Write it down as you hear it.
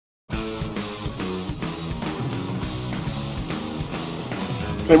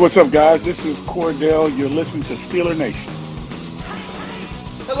Hey, what's up, guys? This is Cordell. You're listening to Steeler Nation.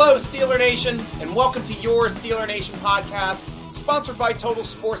 Hello, Steeler Nation, and welcome to your Steeler Nation podcast, sponsored by Total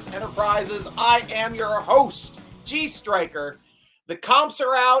Sports Enterprises. I am your host, G Striker. The comps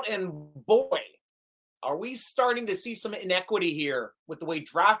are out, and boy, are we starting to see some inequity here with the way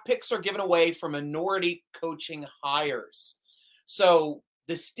draft picks are given away for minority coaching hires. So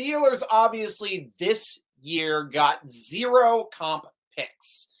the Steelers obviously this year got 0 comp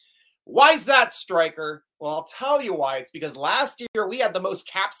picks. Why is that, Striker? Well, I'll tell you why. It's because last year we had the most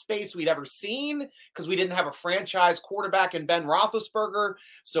cap space we'd ever seen because we didn't have a franchise quarterback in Ben Roethlisberger.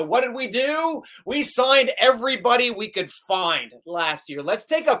 So what did we do? We signed everybody we could find last year. Let's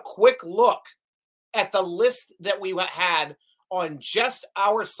take a quick look at the list that we had on just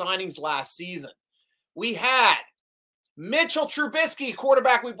our signings last season. We had Mitchell Trubisky,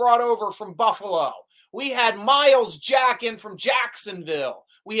 quarterback we brought over from Buffalo. We had Myles Jack in from Jacksonville.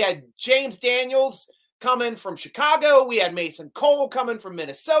 We had James Daniels coming from Chicago. We had Mason Cole coming from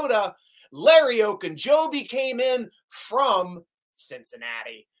Minnesota. Larry Ogunjobi came in from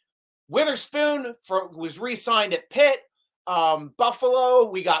Cincinnati. Witherspoon was re-signed at Pitt. Buffalo,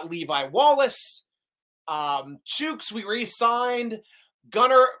 we got Levi Wallace. Chooks, we re-signed.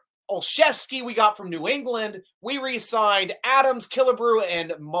 Gunnar Olszewski, we got from New England. We re-signed Adams, Killebrew,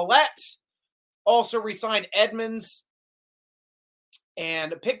 and Millette. Also re-signed Edmonds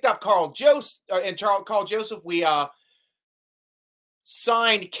and picked up Carl Joseph. We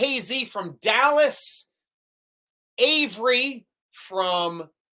signed KZ from Dallas, Avery from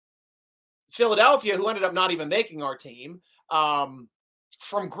Philadelphia, who ended up not even making our team. From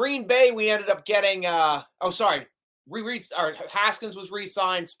Green Bay, we ended up getting Haskins was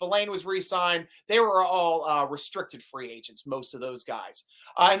re-signed. Spillane was re-signed. They were all restricted free agents, most of those guys.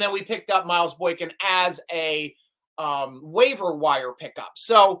 And then we picked up Miles Boykin as a waiver wire pickup.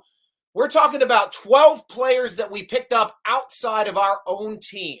 So we're talking about 12 players that we picked up outside of our own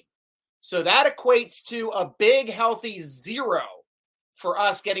team. So that equates to a big, healthy 0 for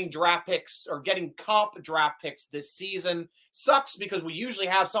us getting draft picks or getting comp draft picks this season. Sucks because we usually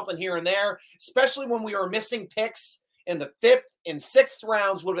have something here and there, especially when we were missing picks in the 5th and 6th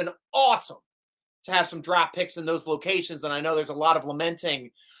rounds. Would have been awesome to have some draft picks in those locations. And I know there's a lot of lamenting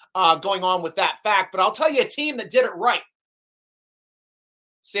going on with that fact, but I'll tell you a team that did it right.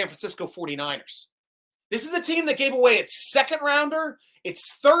 San Francisco 49ers. This is a team that gave away its 2nd rounder,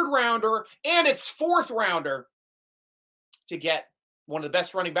 its 3rd rounder, and its 4th rounder to get one of the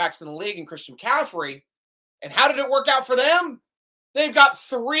best running backs in the league in Christian McCaffrey. And how did it work out for them? They've got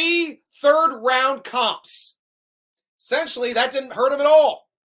 3 third-round comps. Essentially, that didn't hurt them at all,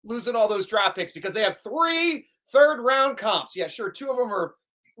 losing all those draft picks, because they have 3 third-round comps. Yeah, sure, 2 of them are,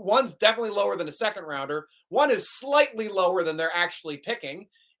 one's definitely lower than a 2nd rounder. One is slightly lower than they're actually picking.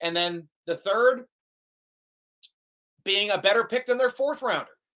 And then the 3rd being a better pick than their 4th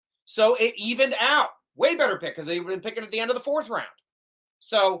rounder. So it evened out. Way better pick because they've been picking at the end of the 4th round.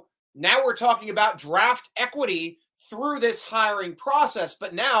 So now we're talking about draft equity through this hiring process.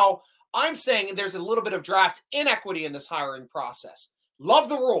 But now I'm saying there's a little bit of draft inequity in this hiring process. Love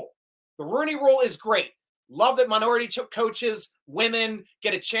the rule. The Rooney Rule is great. Love that minority coaches, women,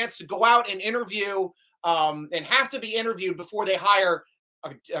 get a chance to go out and interview and have to be interviewed before they hire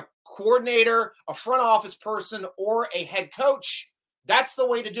a coordinator, a front office person, or a head coach. That's the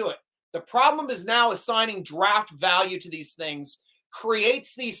way to do it. The problem is now assigning draft value to these things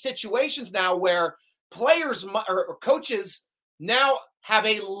creates these situations now where players or coaches now have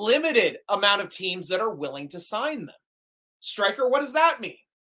a limited amount of teams that are willing to sign them. Striker, what does that mean?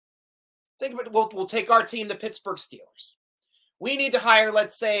 Think about it. We'll take our team, the Pittsburgh Steelers. We need to hire,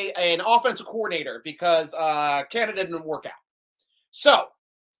 let's say, an offensive coordinator because Canada didn't work out. So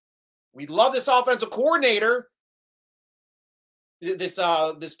we love this offensive coordinator,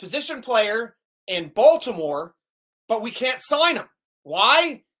 this position player in Baltimore, but we can't sign him.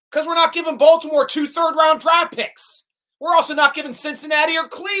 Why? Because we're not giving Baltimore 2 third-round draft picks. We're also not giving Cincinnati or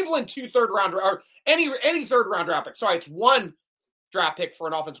Cleveland 2 third-round or any third-round draft pick. Sorry, it's 1 draft pick for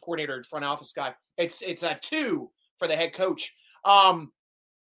an offensive coordinator and front office guy. It's a 2 for the head coach.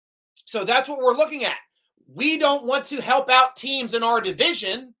 So that's what we're looking at. We don't want to help out teams in our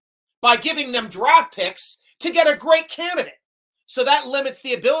division by giving them draft picks to get a great candidate. So that limits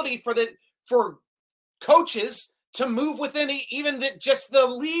the ability for coaches to move within just the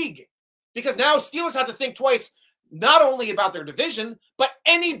league. Because now Steelers have to think twice, not only about their division, but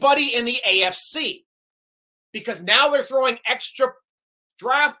anybody in the AFC. Because now they're throwing extra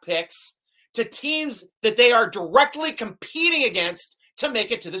draft picks to teams that they are directly competing against to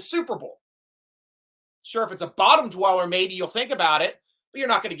make it to the Super Bowl. Sure, if it's a bottom dweller, maybe you'll think about it. but you're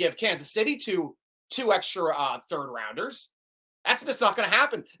not going to give Kansas City two extra third rounders. That's just not going to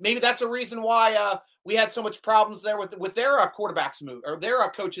happen. Maybe that's a reason why we had so much problems there with their quarterbacks move, or their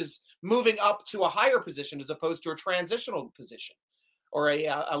coaches moving up to a higher position as opposed to a transitional position or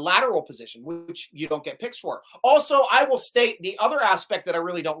a lateral position, which you don't get picks for. Also, I will state the other aspect that I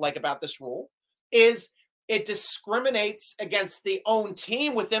really don't like about this rule is it discriminates against the own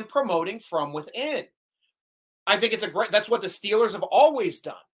team within promoting from within. I think it's that's what the Steelers have always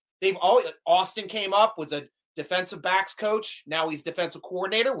done. Austin came up, was a defensive backs coach. Now he's defensive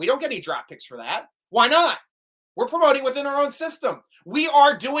coordinator. We don't get any draft picks for that. Why not? We're promoting within our own system. We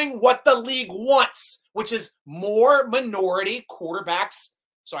are doing what the league wants, which is more minority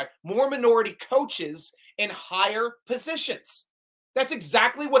more minority coaches in higher positions. That's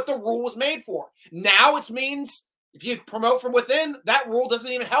exactly what the rule was made for. Now it means if you promote from within, that rule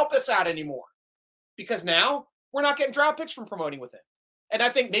doesn't even help us out anymore because now we're not getting draft picks from promoting within. And I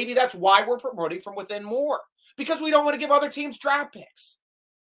think maybe that's why we're promoting from within more, because we don't want to give other teams draft picks.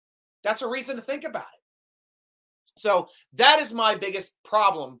 That's a reason to think about it. So that is my biggest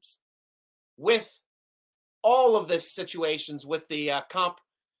problems with all of this situations with the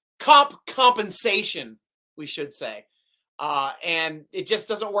compensation, we should say. And it just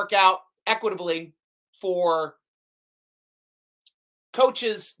doesn't work out equitably for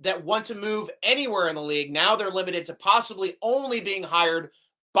coaches that want to move anywhere in the league. Now they're limited to possibly only being hired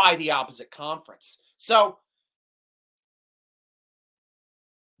by the opposite conference. So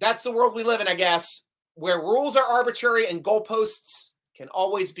that's the world we live in, I guess, where rules are arbitrary and goalposts can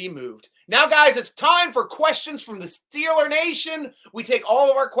always be moved. Now, guys, it's time for questions from the Steeler Nation. We take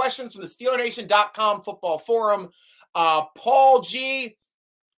all of our questions from the SteelerNation.com football forum. Paul G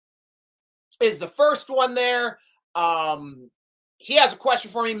is the first one there. He has a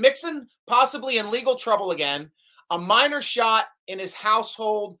question for me. Mixon possibly in legal trouble again. A minor shot in his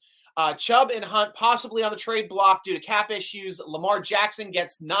household. Chubb and Hunt possibly on the trade block due to cap issues. Lamar Jackson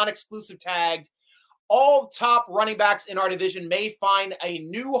gets non-exclusive tagged. All top running backs in our division may find a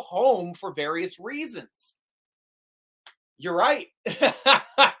new home for various reasons. You're right.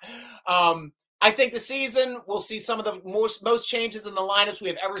 I think the season will see some of the most changes in the lineups we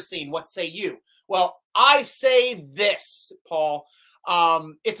have ever seen. What say you? Well, I say this, Paul.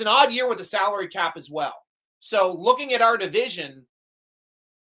 It's an odd year with the salary cap as well. So looking at our division,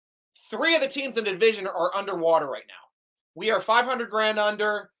 3 of the teams in the division are underwater right now. We are 500 grand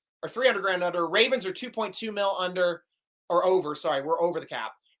under, or 300 grand under. Ravens are 2.2 mil under, or over. Sorry, we're over the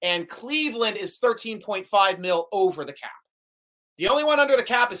cap. And Cleveland is 13.5 mil over the cap. The only one under the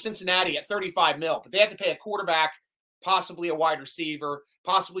cap is Cincinnati at 35 mil, but they have to pay a quarterback, possibly a wide receiver,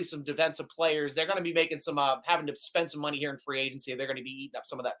 possibly some defensive players. They're going to be making some, having to spend some money here in free agency. They're going to be eating up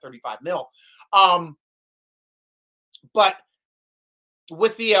some of that 35 mil. But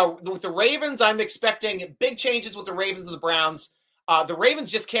with the Ravens, I'm expecting big changes with the Ravens and the Browns. The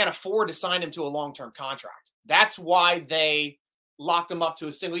Ravens just can't afford to sign him to a long-term contract. That's why they locked him up to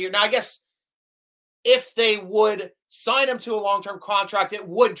a single year. Now, I guess if they would sign him to a long-term contract, it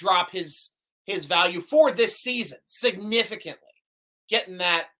would drop his value for this season significantly, getting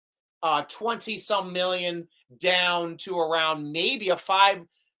that 20-some million down to around maybe a $5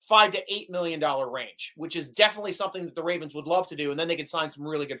 to $8 million range, which is definitely something that the Ravens would love to do, and then they could sign some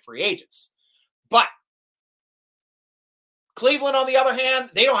really good free agents. But Cleveland, on the other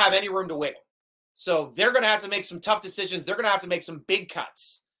hand, they don't have any room to wiggle. So they're going to have to make some tough decisions. They're going to have to make some big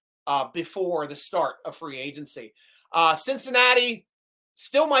cuts before the start of free agency. Cincinnati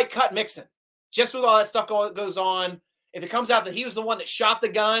still might cut Mixon. Just with all that stuff goes on, if it comes out that he was the one that shot the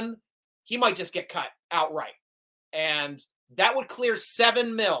gun, he might just get cut outright. And that would clear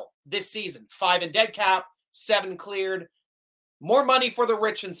 $7 million this season. 5 in dead cap, 7 cleared. More money for the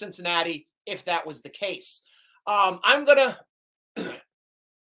rich in Cincinnati if that was the case. I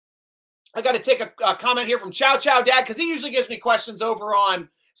got to take a comment here from Chow Chow Dad, because he usually gives me questions over on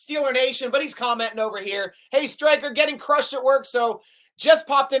Steeler Nation, but he's commenting over here. Hey, Striker, getting crushed at work, so just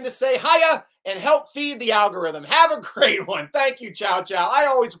popped in to say hiya and help feed the algorithm. Have a great one. Thank you, Chow Chow. I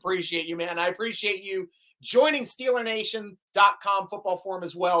always appreciate you, man. I appreciate you joining SteelerNation.com football forum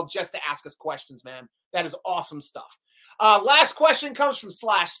as well, just to ask us questions, man. That is awesome stuff. Last question comes from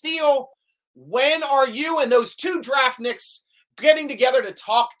Slash Steel. When are you and those 2 draftniks getting together to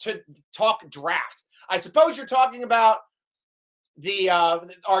talk draft? I suppose you're talking about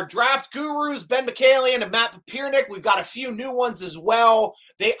our draft gurus, Ben McCallion and Matt Papiernick. We've got a few new ones as well.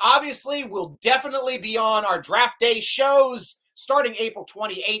 They obviously will definitely be on our draft day shows starting April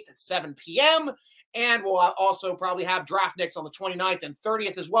 28th at 7 p.m. And we'll also probably have draftniks on the 29th and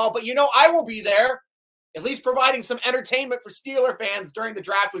 30th as well. But I will be there. at least providing some entertainment for Steeler fans during the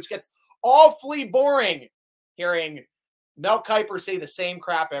draft, which gets awfully boring hearing Mel Kiper say the same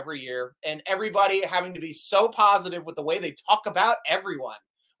crap every year and everybody having to be so positive with the way they talk about everyone.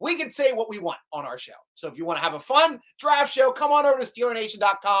 We can say what we want on our show. So if you want to have a fun draft show, come on over to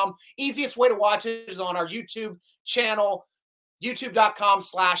SteelerNation.com. Easiest way to watch it is on our YouTube channel,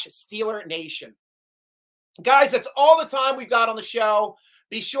 youtube.com/SteelerNation. Guys, that's all the time we've got on the show.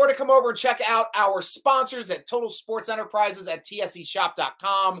 Be sure to come over and check out our sponsors at Total Sports Enterprises at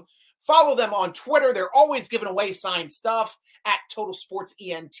tseshop.com. Follow them on Twitter. They're always giving away signed stuff at Total Sports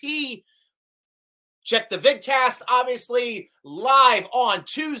ENT. Check the vidcast, obviously, live on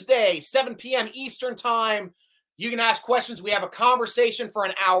Tuesday, 7 p.m. Eastern Time. You can ask questions. We have a conversation for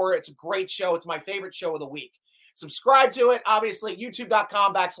an hour. It's a great show. It's my favorite show of the week. Subscribe to it, obviously,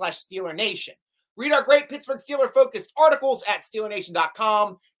 youtube.com/SteelerNation. Read our great Pittsburgh Steeler-focused articles at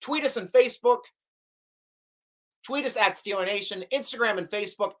SteelerNation.com. Tweet us on Facebook. Tweet us at Steeler Nation, Instagram and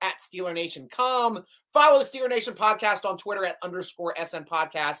Facebook at SteelerNation.com. Follow the Steeler Nation podcast on Twitter at _SN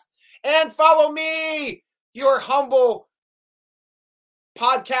podcast. And follow me, your humble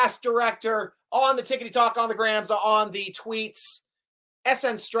podcast director, on the Tickety Talk, on the grams, on the tweets.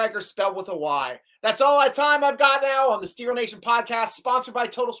 SN Striker spelled with a Y. That's all the time I've got now on the Steeler Nation podcast, sponsored by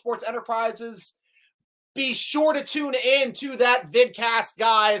Total Sports Enterprises. Be sure to tune in to that vidcast,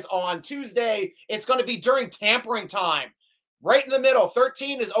 guys, on Tuesday. It's going to be during tampering time. Right in the middle.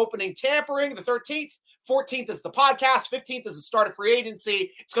 13 is opening tampering, the 13th. 14th is the podcast. 15th is the start of free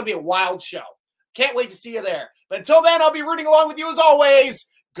agency. It's going to be a wild show. Can't wait to see you there. But until then, I'll be rooting along with you as always.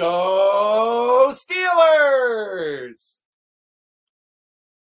 Go Steelers!